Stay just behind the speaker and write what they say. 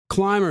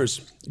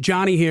Climbers,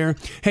 Johnny here.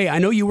 Hey, I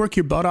know you work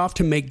your butt off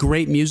to make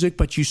great music,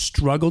 but you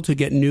struggle to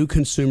get new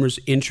consumers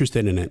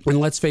interested in it. And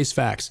let's face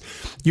facts,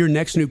 your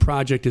next new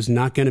project is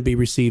not going to be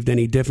received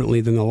any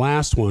differently than the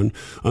last one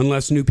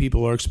unless new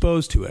people are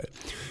exposed to it.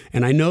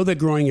 And I know that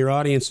growing your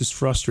audience is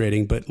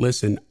frustrating, but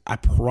listen, I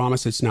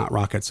promise it's not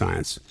rocket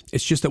science.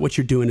 It's just that what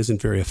you're doing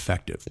isn't very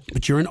effective.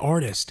 But you're an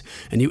artist,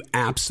 and you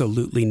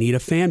absolutely need a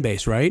fan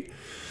base, right?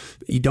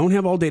 You don't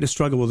have all day to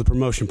struggle with the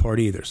promotion part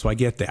either, so I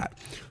get that.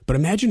 But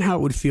imagine how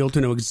it would feel to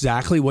know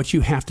exactly what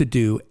you have to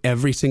do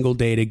every single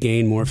day to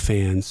gain more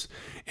fans.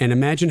 And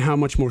imagine how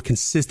much more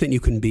consistent you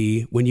can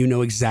be when you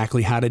know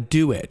exactly how to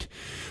do it.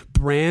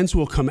 Brands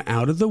will come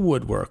out of the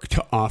woodwork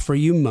to offer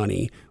you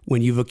money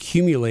when you've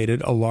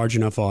accumulated a large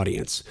enough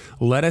audience.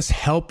 Let us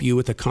help you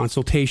with a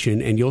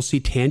consultation, and you'll see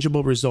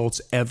tangible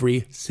results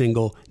every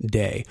single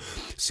day.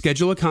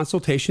 Schedule a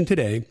consultation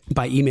today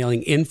by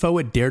emailing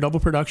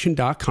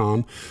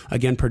info@daredevilproduction.com.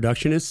 Again,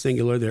 production is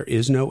singular. There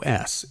is no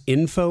S.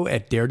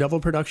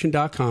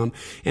 info@daredevilproduction.com,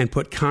 and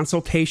put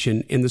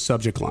consultation in the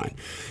subject line.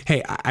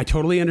 Hey, I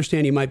totally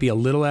understand you might be a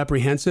little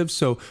apprehensive,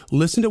 so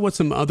listen to what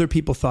some other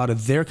people thought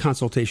of their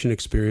consultation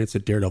experience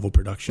at Daredevil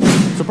Production.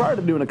 So prior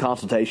to doing a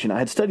consultation, I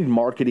had studied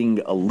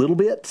marketing a little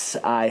bit.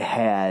 I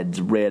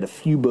had read a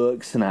few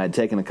books, and I had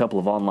taken a couple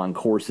of online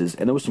courses,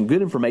 and there was some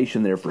good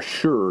information there for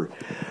sure,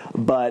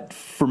 but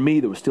for me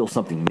there was still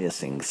something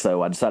missing.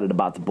 So I decided to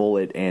bite the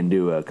bullet and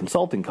do a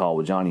consulting call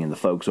with Johnny and the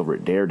folks over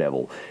at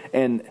Daredevil.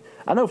 And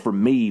I know for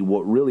me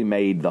what really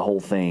made the whole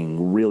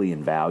thing really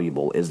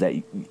invaluable is that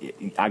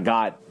I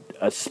got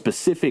a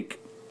specific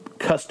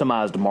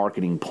customized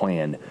marketing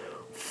plan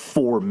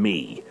for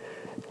me.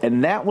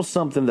 And that was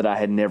something that I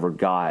had never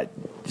got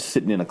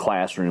sitting in a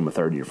classroom with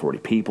 30 or 40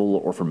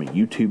 people, or from a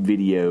YouTube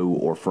video,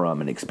 or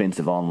from an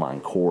expensive online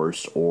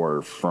course,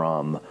 or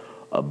from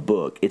a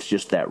book. It's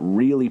just that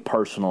really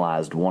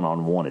personalized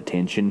one-on-one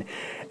attention.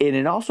 And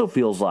it also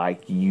feels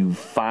like you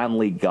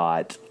finally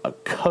got a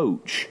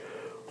coach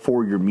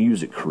for your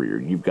music career.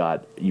 You've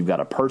got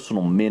a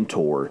personal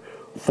mentor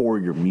for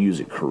your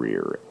music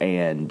career.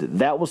 And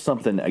that was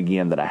something,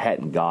 again, that I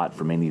hadn't got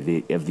from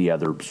any of the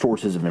other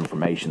sources of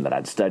information that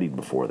I'd studied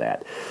before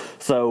that.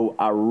 So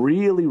I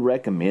really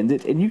recommend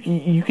it. And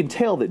you can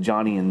tell that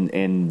Johnny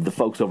and the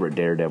folks over at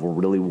Daredevil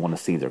really want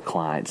to see their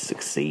clients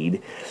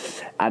succeed.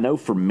 I know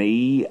for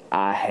me,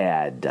 I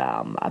had,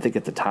 I think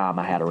at the time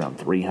I had around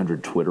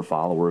 300 Twitter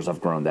followers.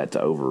 I've grown that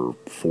to over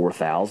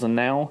 4,000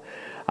 now.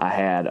 I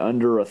had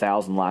under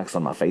 1,000 likes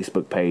on my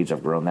Facebook page.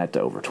 I've grown that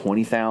to over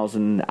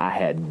 20,000. I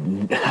had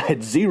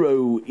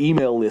 0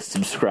 email list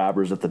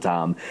subscribers at the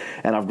time,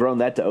 and I've grown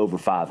that to over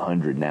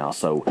 500 now.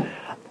 So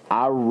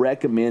I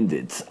recommend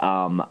it.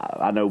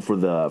 I know for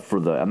the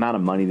amount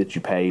of money that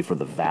you pay, for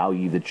the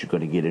value that you're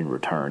going to get in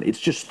return, it's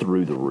just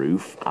through the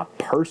roof. I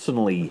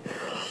personally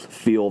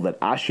feel that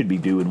I should be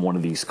doing one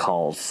of these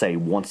calls, say,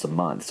 once a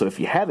month. So if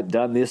you haven't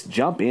done this,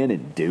 jump in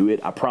and do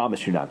it. I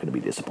promise you're not going to be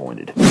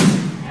disappointed.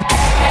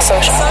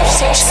 Social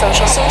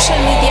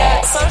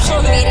media.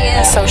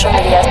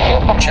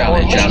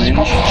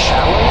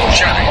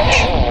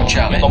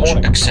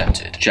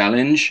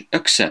 Challenge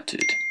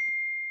accepted.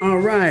 All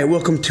right,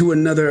 welcome to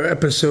another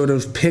episode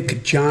of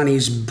Pick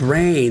Johnny's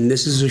Brain.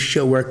 This is a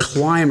show where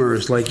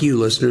climbers like you,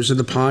 listeners of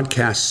the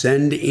podcast,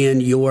 send in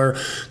your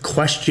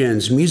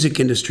questions, music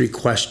industry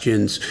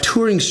questions,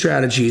 touring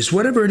strategies,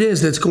 whatever it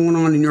is that's going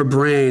on in your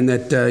brain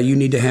that you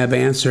need to have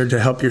answered to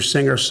help your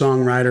singer,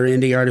 songwriter,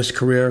 indie artist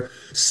career.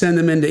 Send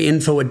them into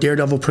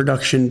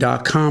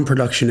info@daredevilproduction.com.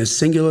 Production is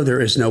singular.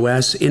 There is no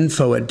S.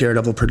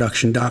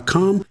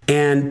 info@daredevilproduction.com.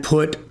 And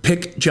put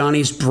Pick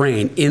Johnny's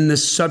Brain in the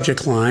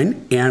subject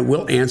line, and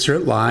we'll answer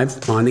it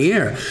live on the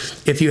air.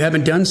 If you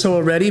haven't done so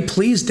already,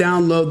 please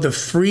download the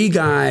free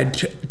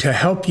guide to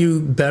help you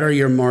better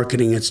your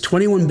marketing. It's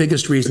 21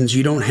 biggest reasons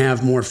you don't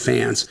have more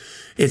fans.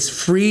 It's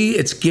free.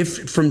 It's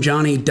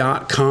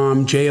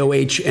giftfromjohnny.com,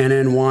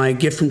 JOHNNY,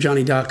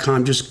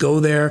 giftfromjohnny.com. Just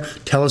go there.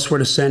 Tell us where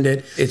to send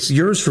it. It's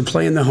yours for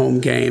playing the home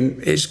game.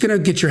 It's going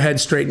to get your head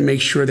straight and make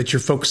sure that you're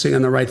focusing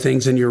on the right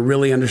things and you're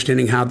really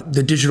understanding how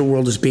the digital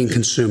world is being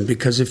consumed.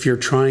 Because if you're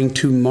trying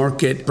to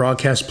market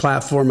broadcast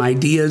platform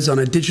ideas on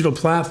a digital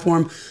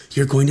platform,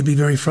 you're going to be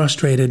very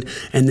frustrated,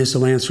 and this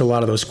will answer a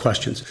lot of those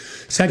questions.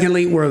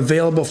 Secondly, we're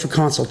available for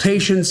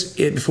consultations.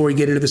 Before we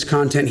get into this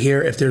content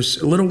here, if there's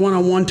a little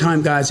one-on-one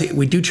time, guys,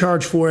 we do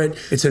charge for it.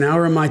 It's an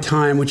hour of my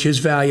time, which is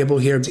valuable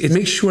here. It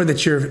makes sure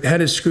that your head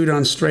is screwed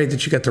on straight,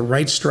 that you got the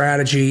right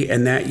strategy,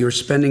 and that you're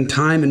spending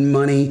time and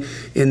money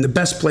in the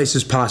best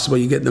places possible.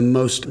 You get the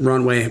most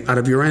runway out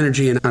of your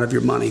energy and out of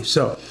your money.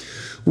 So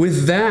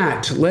with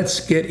that, let's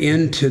get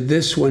into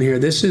this one here.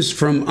 This is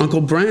from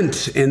Uncle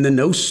Brent and the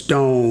No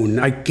Stone.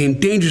 I came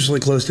dangerously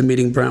close to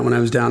meeting Brent when I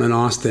was down in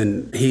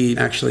Austin. He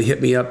actually hit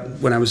me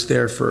up when I was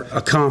there for a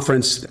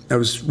conference. I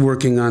was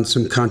working on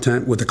some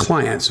content with a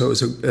client, so it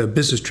was a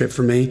business trip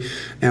for me,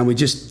 and we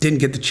just didn't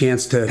get the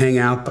chance to hang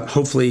out. But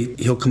hopefully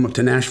he'll come up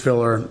to Nashville,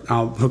 or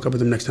I'll hook up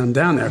with him next time I'm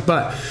down there.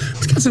 But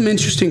let's get some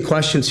interesting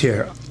questions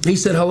here. He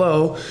said,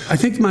 hello. I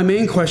think my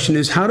main question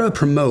is how to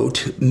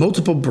promote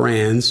multiple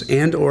brands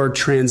and or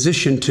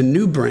transition to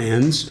new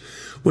brands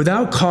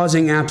without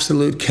causing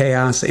absolute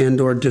chaos and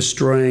or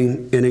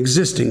destroying an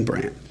existing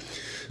brand.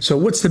 So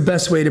what's the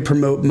best way to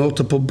promote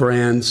multiple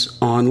brands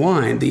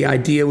online? The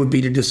idea would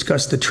be to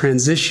discuss the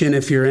transition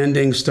if you're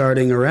ending,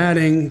 starting, or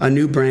adding a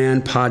new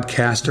brand,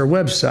 podcast, or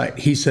website.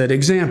 He said,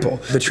 example,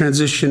 the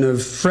transition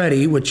of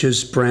Freddie, which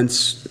is Brent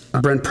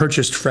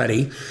purchased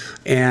Freddie,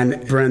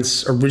 and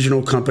Brent's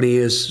original company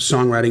is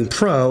Songwriting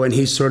Pro, and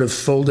he sort of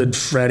folded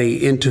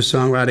Freddie into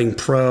Songwriting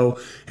Pro,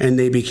 and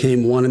they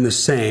became one and the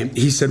same.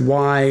 He said,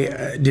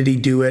 why did he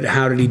do it?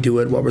 How did he do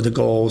it? What were the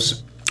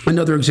goals?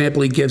 Another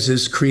example he gives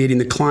is creating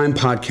the Climb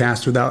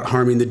podcast without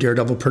harming the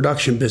Daredevil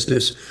production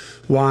business.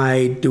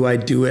 Why do I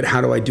do it?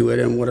 How do I do it?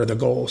 And what are the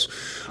goals?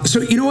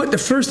 So you know what? The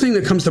first thing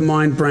that comes to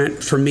mind,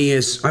 Brent, for me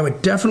is I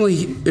would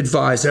definitely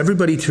advise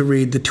everybody to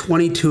read the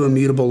 22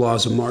 Immutable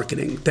Laws of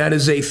Marketing. That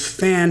is a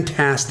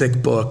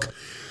fantastic book.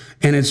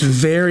 And I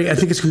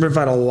think it's going to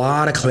provide a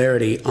lot of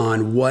clarity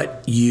on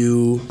what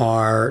you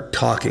are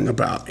talking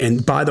about.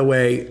 And by the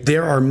way,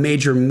 there are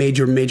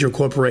major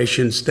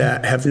corporations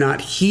that have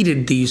not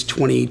heeded these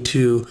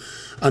 22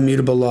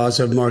 immutable laws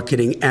of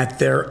marketing at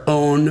their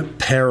own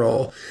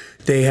peril.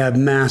 They have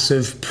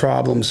massive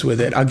problems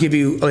with it. I'll give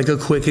you like a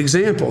quick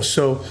example.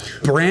 So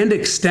brand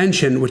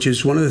extension, which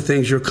is one of the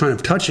things you're kind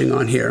of touching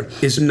on here,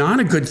 is not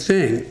a good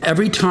thing.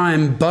 Every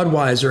time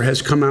Budweiser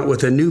has come out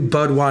with a new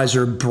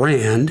Budweiser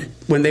brand,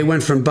 when they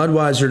went from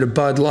Budweiser to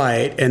Bud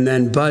Light and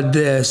then Bud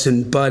this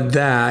and Bud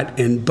that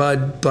and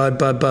Bud,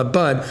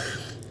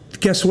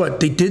 guess what?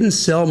 They didn't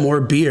sell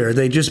more beer.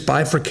 They just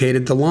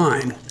bifurcated the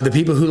line. The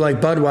people who like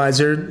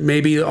Budweiser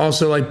maybe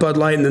also like Bud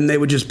Light, and then they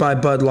would just buy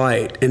Bud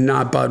Light and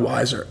not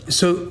Budweiser.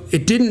 So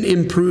it didn't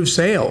improve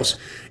sales.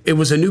 It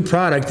was a new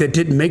product that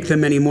didn't make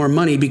them any more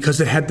money because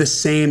it had the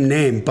same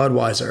name,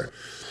 Budweiser.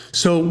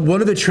 So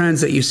what are the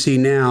trends that you see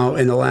now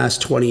in the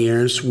last 20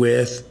 years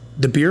with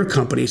the beer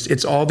companies?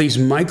 It's all these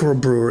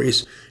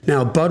microbreweries.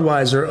 Now,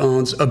 Budweiser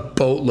owns a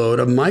boatload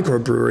of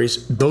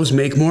microbreweries. Those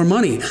make more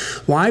money.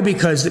 Why?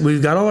 Because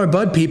we've got all our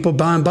Bud people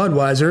buying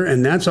Budweiser,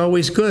 and that's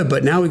always good.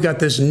 But now we've got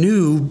this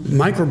new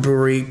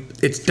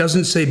microbrewery. It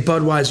doesn't say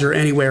Budweiser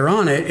anywhere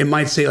on it. It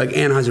might say like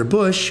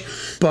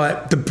Anheuser-Busch,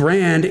 but the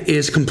brand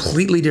is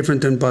completely different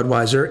than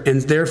Budweiser.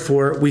 And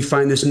therefore, we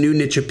find this new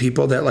niche of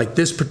people that like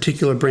this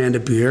particular brand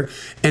of beer.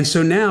 And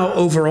so now,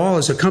 overall,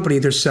 as a company,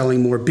 they're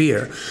selling more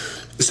beer.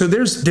 So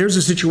there's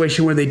a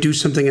situation where they do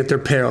something at their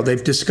peril.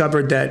 They've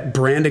discovered that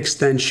brand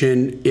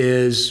extension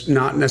is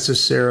not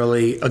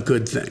necessarily a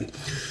good thing.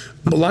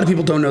 A lot of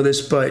people don't know this,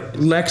 but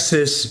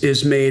Lexus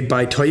is made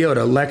by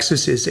Toyota.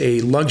 Lexus is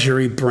a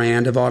luxury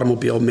brand of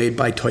automobile made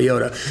by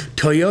Toyota.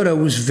 Toyota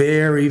was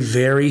very,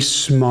 very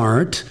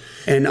smart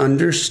and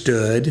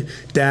understood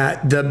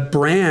that the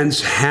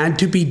brands had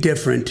to be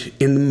different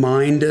in the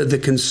mind of the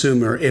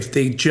consumer. If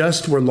they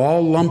just were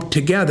all lumped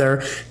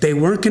together, they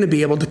weren't going to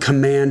be able to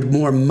command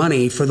more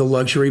money for the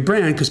luxury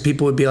brand because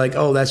people would be like,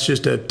 oh, that's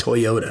just a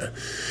Toyota.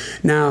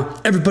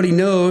 Now, everybody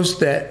knows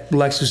that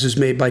Lexus is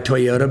made by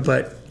Toyota,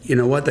 but you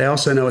know what? They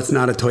also know it's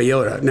not a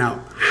Toyota.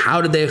 Now,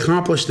 how did they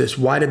accomplish this?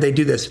 Why did they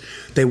do this?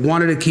 They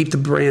wanted to keep the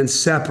brands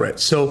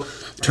separate. So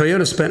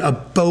Toyota spent a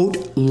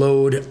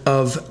boatload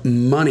of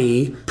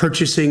money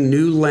purchasing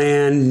new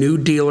land, new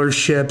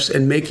dealerships,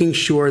 and making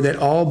sure that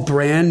all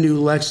brand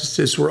new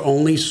Lexuses were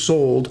only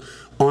sold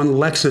on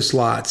Lexus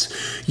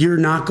lots. You're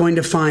not going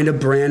to find a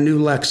brand new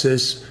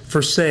Lexus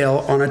for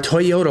sale on a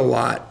Toyota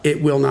lot.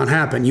 It will not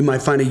happen. You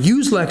might find a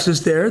used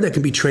Lexus there that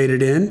can be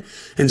traded in,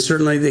 and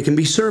certainly they can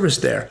be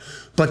serviced there.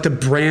 But the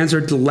brands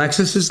are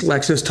Lexus is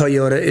Lexus,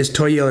 Toyota is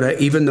Toyota,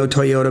 even though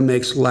Toyota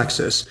makes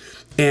Lexus.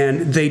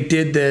 And they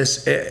did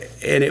this,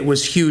 and it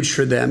was huge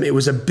for them. It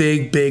was a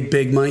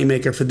big money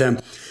maker for them.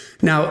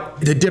 Now,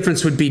 the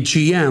difference would be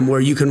GM, where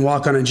you can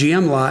walk on a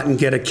GM lot and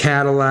get a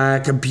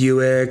Cadillac, a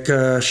Buick,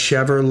 a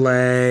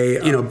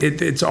Chevrolet. You know,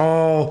 it's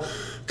all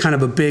kind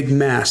of a big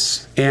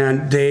mess.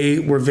 And they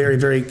were very,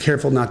 very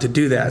careful not to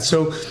do that.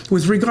 So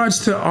with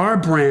regards to our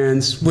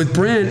brands, with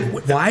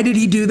Brent, why did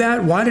he do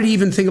that? Why did he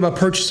even think about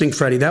purchasing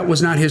Freddie? That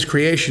was not his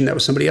creation. That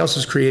was somebody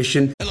else's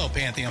creation. Hello,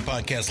 Pantheon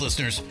Podcast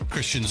listeners.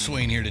 Christian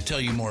Swain here to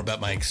tell you more about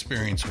my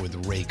experience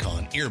with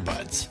Raycon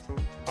earbuds.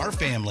 Our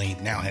family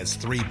now has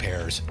 3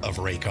 pairs of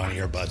Raycon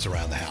earbuds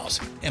around the house,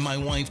 and my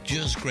wife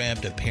just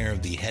grabbed a pair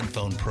of the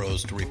Headphone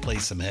Pros to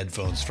replace some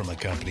headphones from a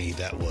company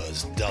that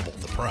was double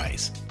the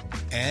price.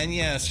 And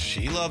yes,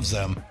 she loves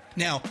them.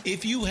 Now,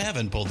 if you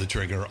haven't pulled the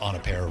trigger on a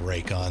pair of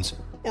Raycons,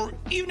 or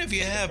even if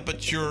you have,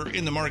 but you're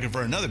in the market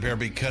for another pair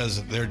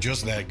because they're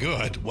just that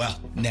good,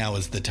 well, now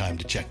is the time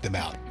to check them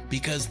out,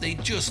 because they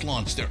just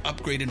launched their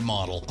upgraded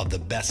model of the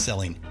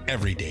best-selling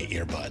everyday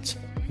earbuds.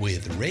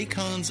 With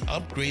Raycon's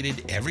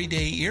upgraded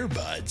everyday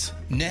earbuds,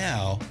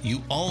 now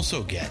you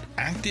also get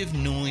active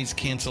noise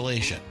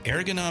cancellation,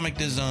 ergonomic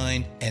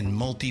design, and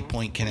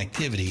multi-point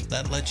connectivity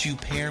that lets you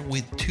pair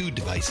with 2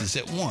 devices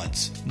at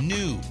once.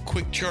 New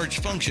quick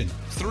charge function,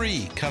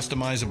 3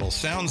 customizable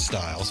sound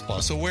styles,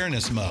 plus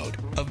awareness mode.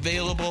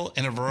 Available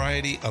in a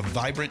variety of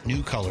vibrant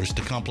new colors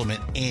to complement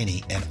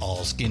any and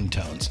all skin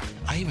tones.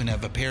 I even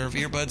have a pair of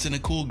earbuds in a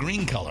cool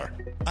green color.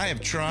 I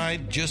have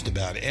tried just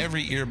about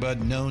every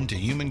earbud known to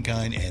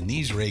humankind, and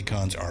these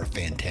Raycons are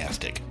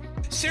fantastic.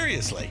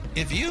 Seriously,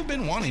 if you've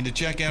been wanting to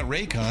check out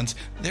Raycons,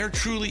 there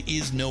truly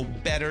is no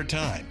better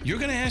time. You're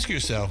going to ask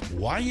yourself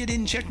why you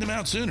didn't check them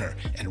out sooner,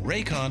 and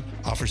Raycon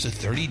offers a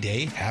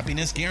 30-day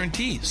happiness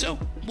guarantee. So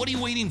what are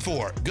you waiting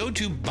for? Go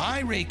to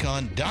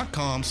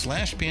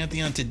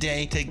buyraycon.com/Pantheon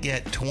today to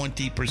get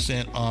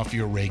 20% off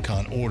your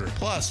Raycon order,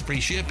 plus free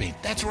shipping.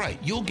 That's right,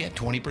 you'll get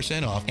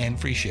 20% off and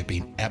free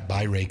shipping at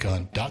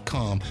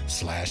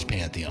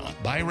buyraycon.com/Pantheon.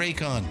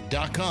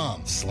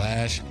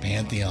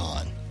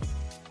 buyraycon.com/Pantheon.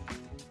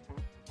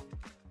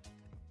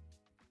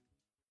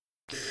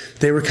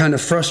 They were kind of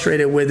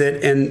frustrated with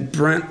it, and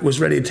Brent was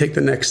ready to take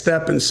the next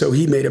step, and so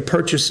he made a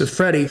purchase of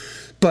Freddie.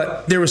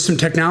 But there was some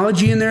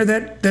technology in there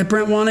that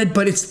Brent wanted,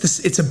 but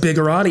it's a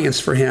bigger audience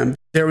for him.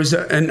 There was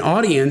an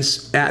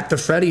audience at the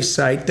Freddie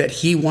site that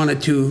he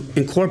wanted to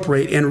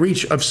incorporate and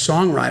reach of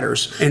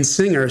songwriters and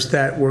singers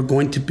that were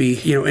going to be,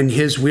 in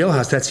his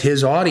wheelhouse. That's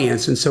his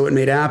audience. And so it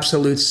made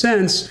absolute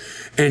sense.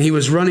 And he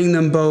was running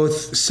them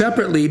both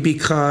separately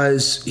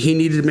because he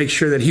needed to make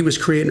sure that he was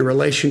creating a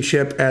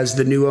relationship as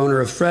the new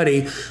owner of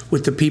Freddie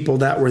with the people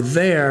that were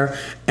there.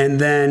 And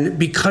then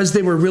because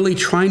they were really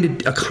trying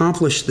to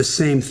accomplish the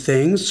same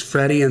things,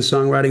 Freddie and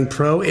Songwriting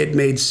Pro, it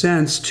made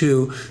sense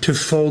to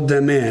fold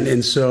them in.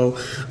 And so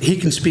he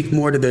can speak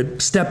more to the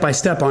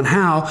step-by-step on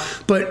how.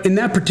 But in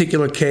that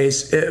particular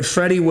case,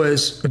 Freddie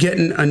was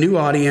getting a new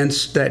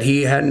audience that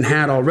he hadn't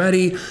had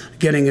already,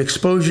 getting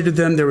exposure to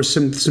them. There was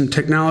some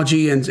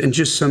technology and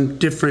just some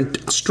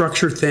different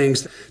structure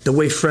things, the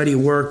way Freddie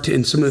worked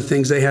and some of the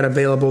things they had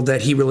available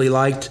that he really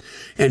liked.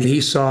 And he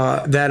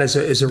saw that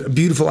as a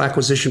beautiful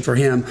acquisition for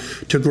him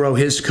to grow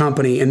his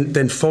company, and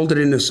then fold it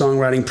into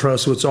Songwriting Pro.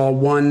 So it's all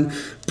one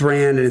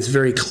brand, and it's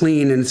very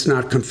clean, and it's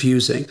not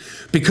confusing,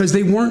 because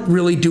they weren't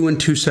really doing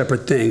 2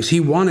 separate things. He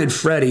wanted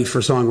Freddie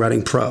for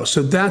Songwriting Pro.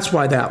 So that's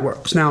why that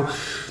works. Now,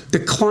 the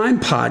Climb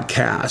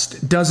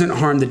podcast doesn't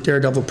harm the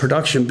Daredevil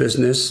production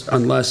business,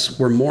 unless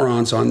we're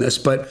morons on this,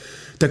 but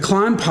the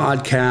Climb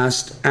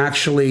podcast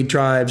actually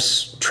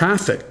drives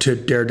traffic to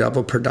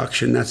Daredevil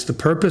production. That's the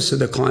purpose of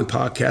the Climb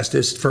podcast,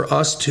 is for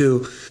us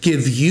to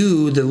give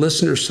you, the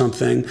listener,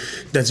 something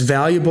that's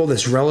valuable,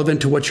 that's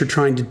relevant to what you're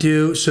trying to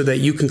do, so that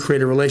you can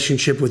create a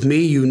relationship with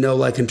me,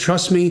 like, and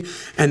trust me.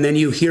 And then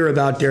you hear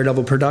about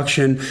Daredevil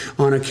production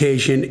on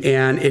occasion,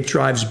 and it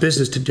drives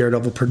business to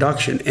Daredevil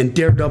production. And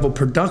Daredevil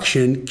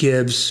production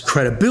gives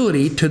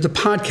credibility to the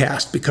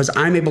podcast, because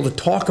I'm able to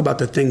talk about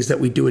the things that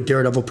we do at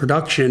Daredevil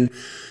production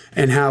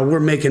and how we're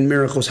making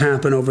miracles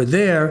happen over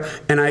there.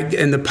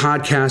 And the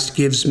podcast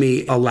gives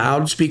me a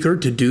loudspeaker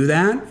to do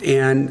that.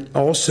 And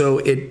also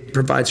it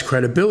provides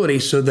credibility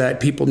so that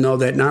people know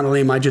that not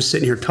only am I just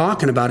sitting here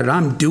talking about it,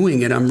 I'm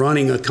doing it. I'm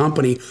running a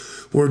company.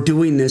 We're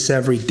doing this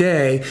every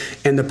day.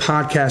 And the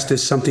podcast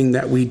is something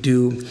that we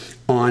do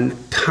on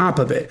top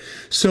of it.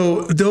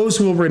 So those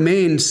will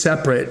remain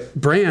separate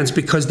brands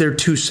because they're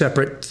 2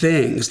 separate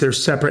things. They're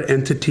separate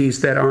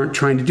entities that aren't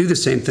trying to do the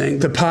same thing.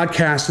 The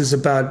podcast is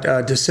about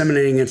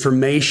disseminating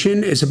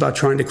information. It's about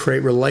trying to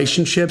create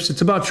relationships.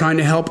 It's about trying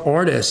to help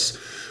artists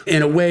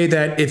in a way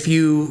that, if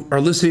you are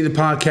listening to the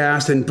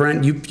podcast, and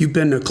Brent, you've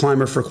been a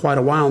climber for quite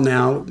a while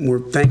now, we're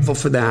thankful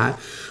for that.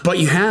 But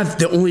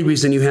the only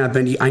reason you have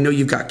been, I know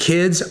you've got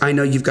kids, I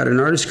know you've got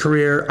an artist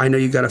career, I know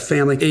you've got a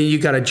family, and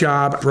you've got a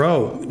job.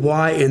 Bro,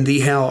 why in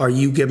the hell are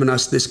you giving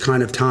us this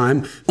kind of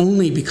time?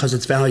 Only because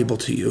it's valuable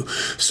to you.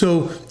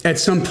 So at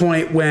some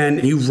point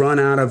when you run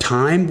out of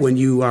time, when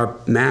you are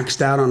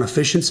maxed out on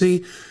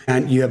efficiency,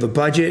 and you have a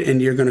budget,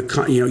 and you're going to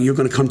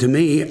come to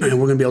me, and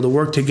we're going to be able to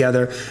work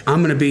together,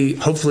 I'm going to be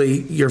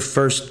hopefully your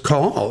first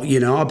call.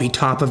 I'll be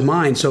top of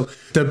mind. So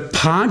the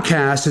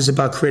podcast is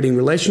about creating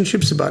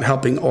relationships, about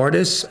helping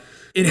artists.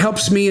 It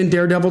helps me in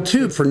Daredevil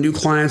too. For new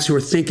clients who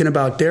are thinking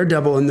about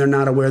Daredevil and they're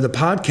not aware of the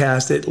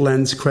podcast, it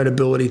lends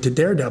credibility to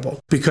Daredevil,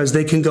 because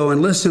they can go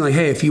and listen, like,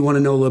 hey, if you want to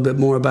know a little bit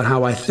more about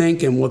how I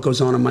think and what goes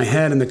on in my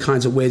head and the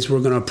kinds of ways we're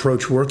going to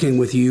approach working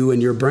with you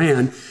and your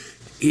brand,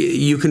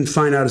 you can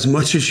find out as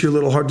much as your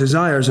little heart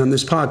desires on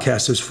this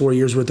podcast. There's 4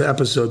 years worth of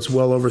episodes,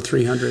 well over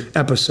 300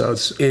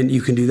 episodes, and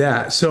you can do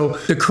that. So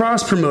the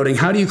cross-promoting,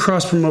 how do you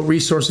cross-promote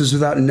resources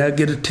without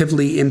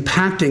negatively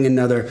impacting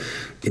another?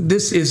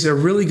 This is a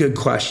really good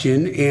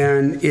question,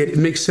 and it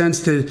makes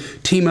sense to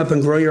team up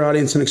and grow your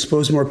audience and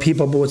expose more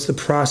people, but what's the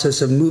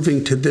process of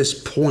moving to this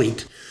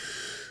point?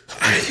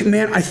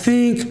 Man, I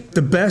think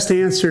the best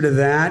answer to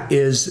that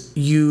is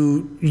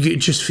it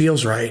just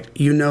feels right.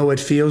 It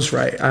feels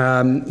right.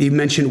 You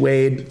mentioned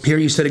Wade. Here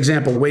you said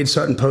example. Wade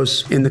Sutton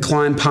posts in the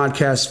Climb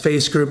Podcast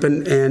Face group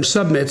and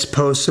submits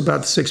posts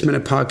about the 6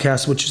 Minute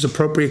Podcast, which is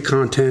appropriate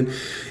content,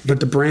 but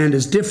the brand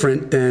is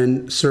different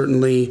than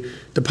certainly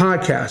the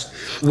podcast.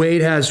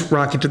 Wade has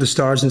Rocket to the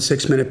Stars and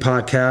 6 Minute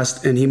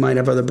Podcast, and he might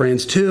have other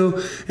brands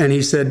too. And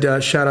he said,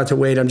 shout out to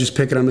Wade. I'm just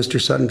picking on Mr.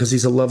 Sutton because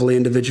he's a lovely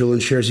individual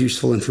and shares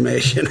useful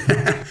information.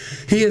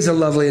 He is a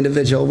lovely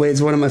individual.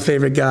 Wade's one of my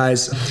favorite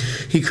guys.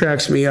 He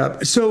cracks me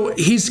up. So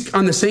he's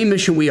on the same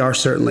mission we are,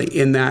 certainly,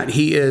 in that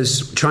he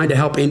is trying to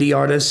help indie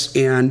artists.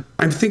 And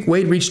I think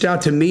Wade reached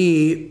out to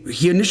me.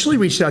 He initially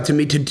reached out to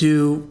me to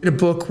do a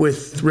book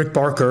with Rick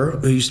Barker,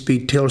 who used to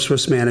be Taylor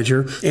Swift's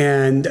manager.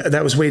 And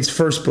that was Wade's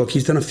first book.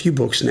 He's done a few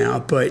books now,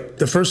 but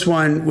the first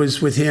one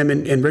was with him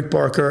and Rick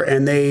Barker,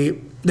 and they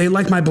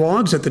liked my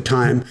blogs at the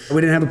time. We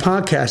didn't have a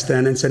podcast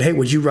then, and said, hey,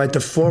 would you write the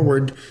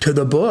foreword to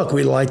the book?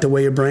 We like the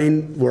way your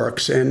brain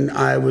works. And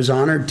I was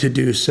honored to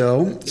do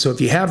so. So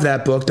if you have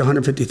that book, the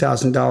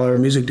 $150,000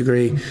 music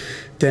degree,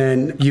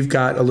 then you've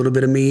got a little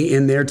bit of me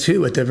in there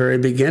too at the very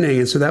beginning.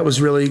 And so that was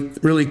really,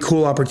 really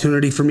cool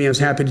opportunity for me. I was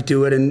happy to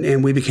do it,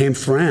 and we became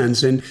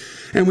friends. And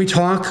we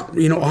talk,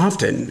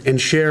 often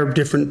and share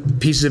different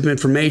pieces of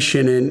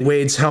information. And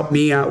Wade's helped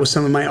me out with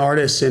some of my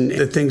artists and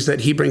the things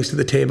that he brings to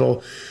the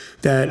table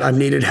that I've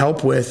needed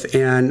help with,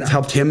 and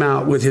helped him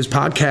out with his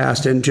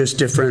podcast and just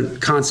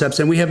different concepts.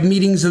 And we have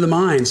meetings of the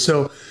mind.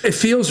 So it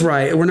feels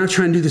right. We're not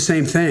trying to do the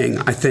same thing,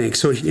 I think.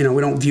 So, we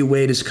don't view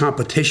Wade as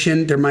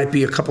competition. There might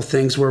be a couple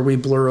things where we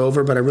blur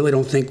over, but I really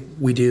don't think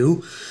we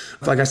do.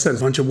 Like I said, a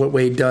bunch of what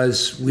Wade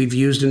does, we've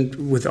used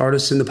with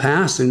artists in the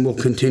past, and we'll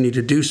continue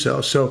to do so.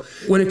 So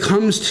when it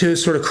comes to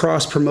sort of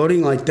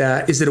cross-promoting like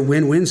that, is it a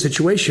win-win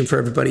situation for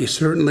everybody?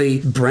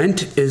 Certainly,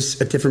 Brent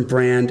is a different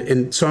brand,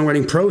 and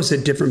Songwriting Pro is a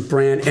different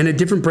brand, and a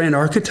different brand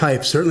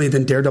archetype, certainly,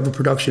 than Daredevil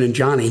Production and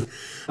Johnny,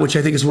 which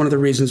I think is one of the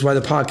reasons why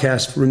the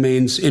podcast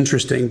remains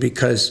interesting,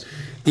 because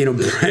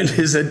Brent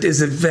is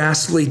a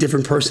vastly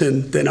different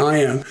person than I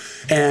am.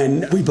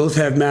 And we both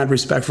have mad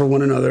respect for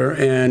one another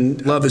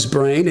and love his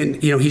brain. And,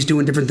 he's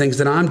doing different things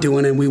than I'm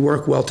doing, and we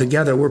work well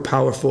together. We're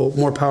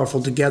more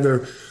powerful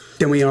together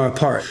than we are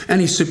apart. And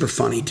he's super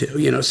funny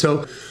too,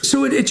 So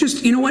it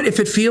just, if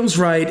it feels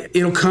right,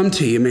 it'll come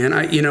to you, man.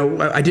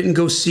 I didn't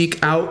go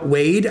seek out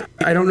Wade.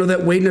 I don't know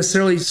that Wade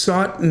necessarily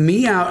sought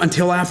me out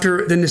until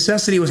after the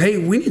necessity was, hey,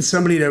 we need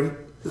somebody to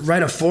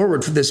write a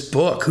foreword for this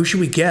book. Who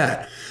should we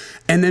get?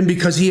 And then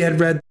because he had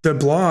read the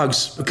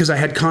blogs, because I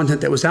had content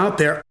that was out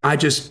there, I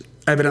just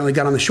evidently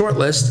got on the short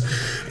list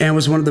and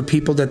was one of the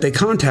people that they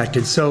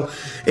contacted. So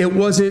it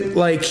wasn't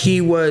like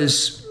he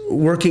was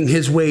working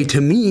his way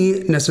to me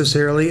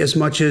necessarily as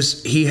much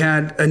as he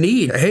had a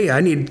need. Hey, I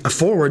need a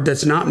forward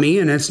that's not me,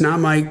 and it's not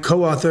my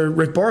co-author,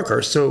 Rick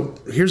Barker. So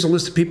here's a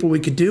list of people we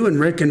could do, and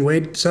Rick and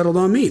Wade settled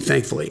on me,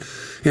 thankfully.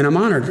 And I'm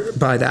honored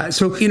by that.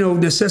 So,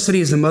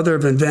 necessity is the mother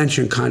of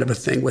invention kind of a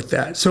thing with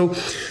that. So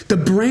the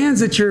brands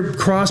that you're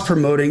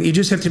cross-promoting, you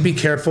just have to be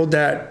careful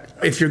that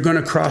if you're going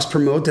to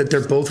cross-promote, that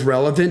they're both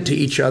relevant to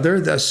each other.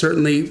 That's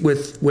certainly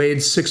with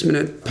Wade's 6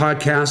 Minute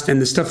Podcast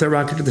and the stuff that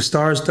Rocket to the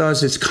Stars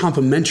does, it's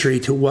complementary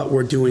to what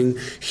we're doing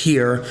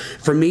here.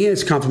 For me,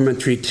 it's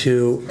complementary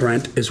to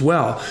Brent as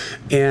well.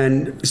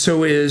 And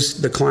so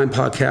is the Climb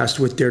Podcast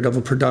with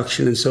Daredevil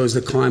Production, and so is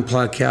the Climb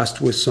Podcast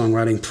with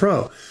Songwriting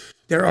Pro.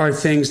 There are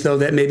things, though,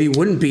 that maybe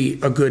wouldn't be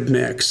a good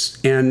mix,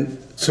 and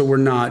so we're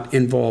not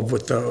involved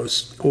with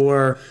those.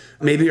 Or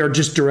maybe are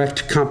just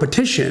direct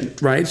competition,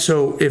 right?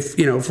 So if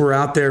we're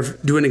out there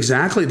doing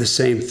exactly the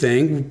same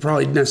thing, we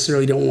probably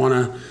necessarily don't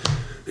want to,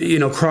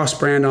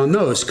 cross-brand on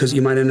those, because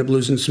you might end up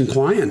losing some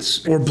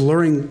clients or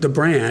blurring the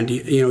brand.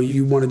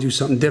 You want to do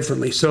something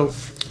differently. So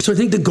I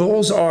think the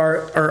goals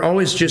are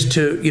always just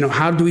to,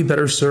 how do we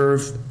better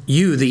serve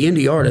you, the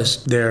indie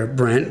artist there,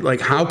 Brent? Like,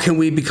 how can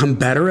we become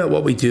better at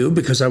what we do?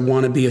 Because I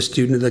want to be a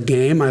student of the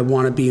game. I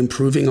want to be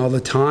improving all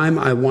the time.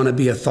 I want to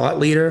be a thought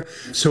leader.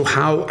 So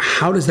how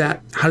does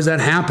that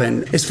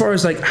happen? As far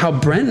as like how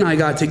Brent and I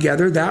got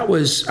together, that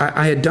was,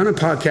 I had done a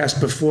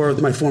podcast before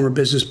with my former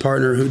business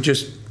partner who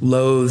just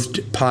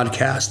loathed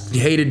podcasts. He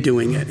hated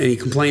doing it, and he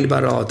complained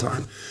about it all the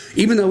time,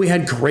 even though we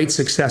had great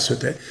success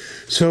with it.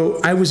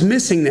 So I was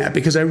missing that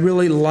because I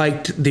really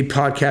liked the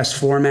podcast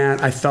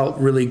format. I felt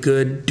really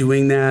good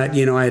doing that.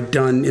 I had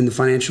done in the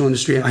financial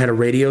industry, I had a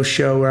radio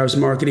show where I was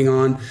marketing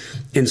on.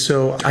 And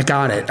so I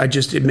got it.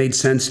 It made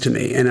sense to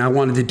me. And I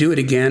wanted to do it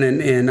again.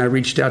 And I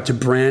reached out to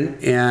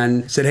Brent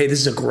and said, hey, this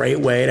is a great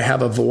way to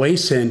have a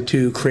voice and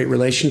to create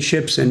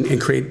relationships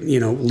and create,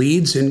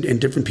 leads and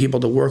different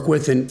people to work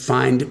with and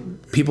find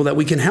people that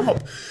we can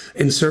help.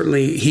 And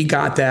certainly he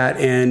got that.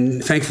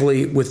 And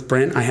thankfully with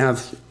Brent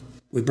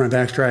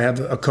Baxter, I have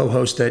a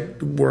co-host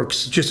that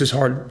works just as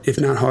hard, if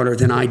not harder,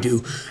 than I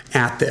do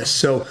at this.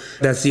 So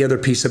that's the other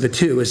piece of it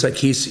too. It's like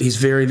he's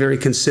very, very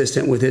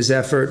consistent with his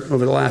effort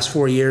over the last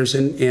 4 years,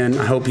 and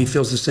I hope he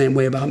feels the same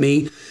way about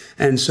me.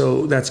 And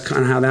so that's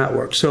kind of how that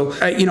works. So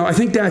I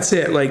think that's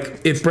it.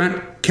 Like if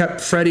Brent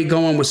kept Freddie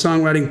going with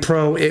Songwriting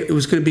Pro, it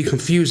was going to be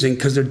confusing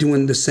because they're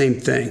doing the same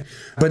thing.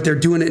 But they're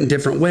doing it in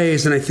different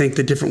ways, and I think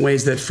the different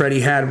ways that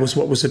Freddie had was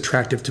what was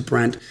attractive to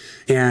Brent.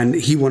 And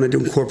he wanted to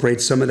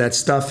incorporate some of that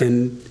stuff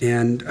in,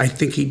 and I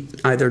think he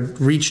either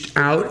reached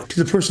out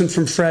to the person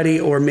from Freddie,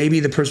 or maybe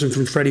the person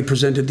from Freddie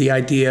presented the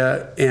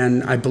idea,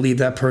 and I believe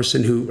that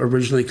person who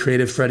originally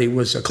created Freddie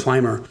was a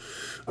climber.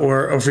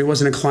 Or if he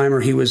wasn't a climber,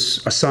 he was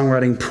a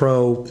Songwriting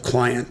Pro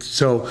client.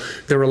 So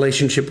the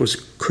relationship was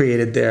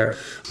created there.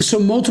 So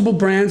multiple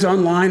brands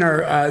online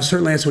are,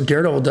 certainly that's what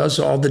Daredevil does.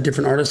 All the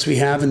different artists we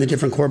have and the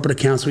different corporate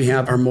accounts we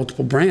have are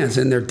multiple brands,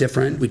 and they're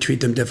different. We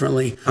treat them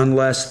differently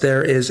unless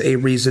there is a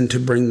reason to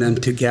bring them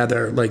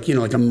together, like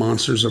a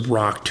Monsters of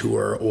Rock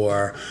tour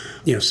or,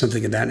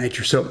 something of that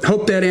nature. So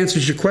hope that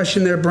answers your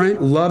question there,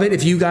 Brent. Love it.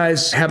 If you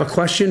guys have a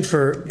question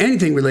for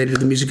anything related to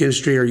the music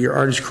industry or your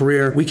artist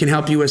career, we can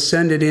help you.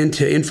 Send it in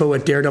to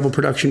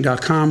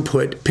info@daredevilproduction.com.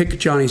 Put Pick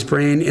Johnny's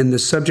Brain in the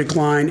subject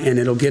line, and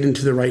it'll get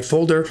into the right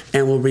folder,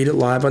 and we'll read it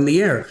live on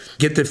the air.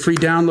 Get the free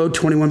download,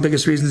 21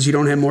 Biggest Reasons You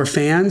Don't Have More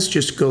Fans.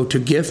 Just go to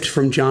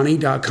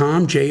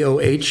giftfromjohnny.com,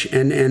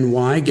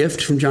 JOHNNY,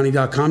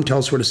 giftfromjohnny.com. Tell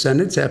us where to send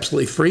it. It's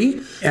absolutely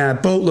free.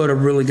 Boatload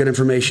of really good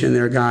information in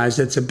there, guys.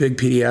 That's a big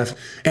PDF.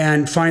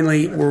 And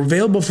finally, we're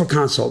available for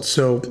consults.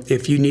 So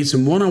if you need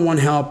some one-on-one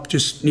help,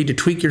 just need to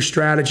tweak your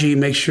strategy,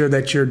 make sure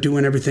that you're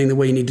doing everything the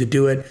way you need to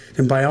do it,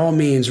 then by all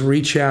means,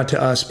 reach out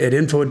to us at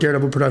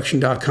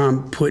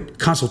info@daredevilproduction.com. Put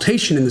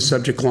consultation in the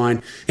subject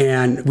line,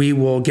 and we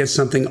will get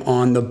something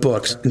on the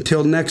books.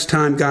 Until next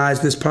time, guys,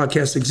 this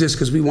podcast exists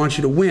because we want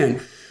you to win.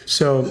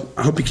 So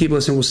I hope you keep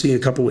listening. We'll see you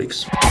in a couple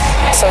weeks.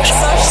 Social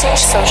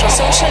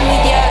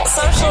media.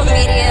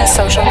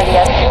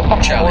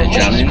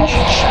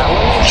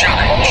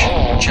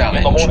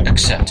 Challenge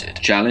accepted.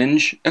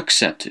 Challenge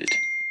accepted.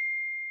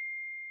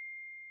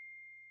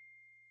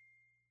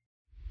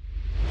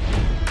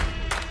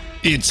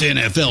 It's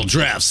NFL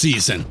draft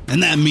season,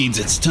 and that means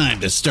it's time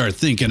to start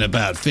thinking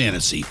about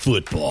fantasy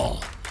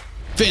football.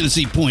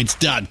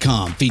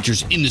 FantasyPoints.com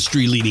features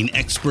industry-leading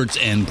experts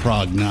and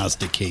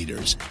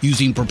prognosticators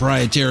using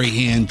proprietary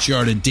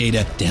hand-charted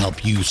data to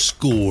help you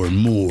score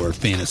more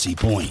fantasy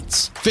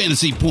points.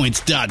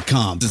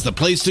 FantasyPoints.com is the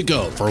place to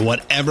go for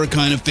whatever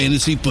kind of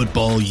fantasy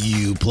football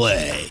you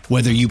play.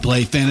 Whether you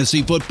play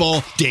fantasy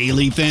football,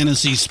 daily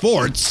fantasy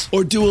sports,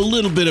 or do a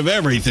little bit of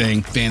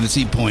everything,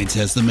 Fantasy Points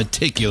has the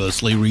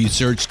meticulously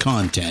researched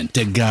content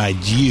to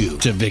guide you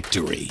to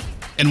victory.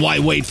 And why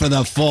wait for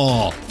the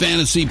fall?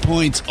 Fantasy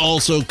Points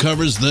also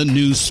covers the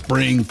new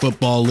spring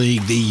football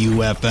league, the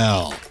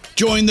UFL.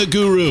 Join the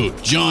guru,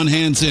 John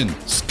Hansen,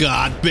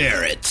 Scott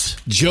Barrett,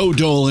 Joe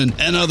Dolan,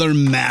 and other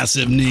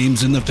massive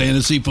names in the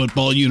fantasy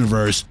football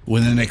universe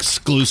with an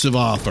exclusive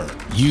offer.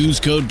 Use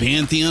code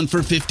Pantheon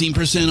for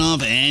 15%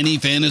 off any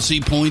Fantasy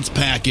Points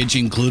package,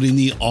 including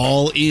the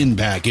all-in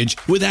package,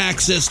 with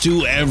access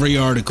to every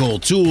article,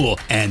 tool,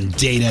 and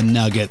data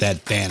nugget that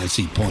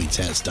Fantasy Points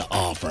has to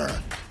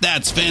offer.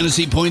 That's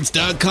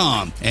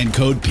FantasyPoints.com and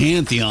code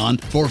Pantheon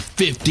for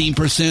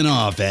 15%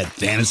 off at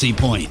Fantasy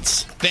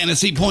Points.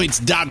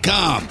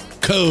 FantasyPoints.com,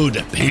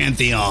 code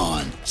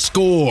Pantheon.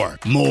 Score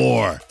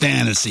more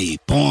fantasy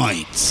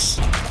points.